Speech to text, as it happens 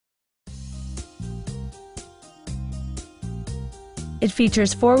It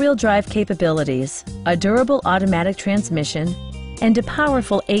features four-wheel drive capabilities, a durable automatic transmission, and a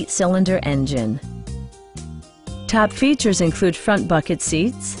powerful 8-cylinder engine. Top features include front bucket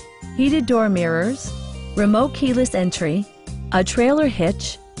seats, heated door mirrors, remote keyless entry, a trailer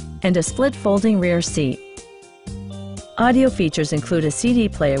hitch, and a split folding rear seat. Audio features include a CD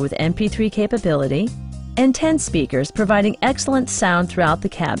player with MP3 capability and 10 speakers providing excellent sound throughout the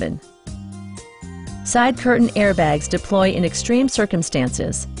cabin. Side curtain airbags deploy in extreme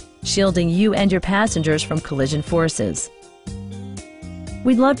circumstances, shielding you and your passengers from collision forces.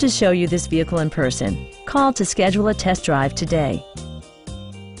 We'd love to show you this vehicle in person. Call to schedule a test drive today.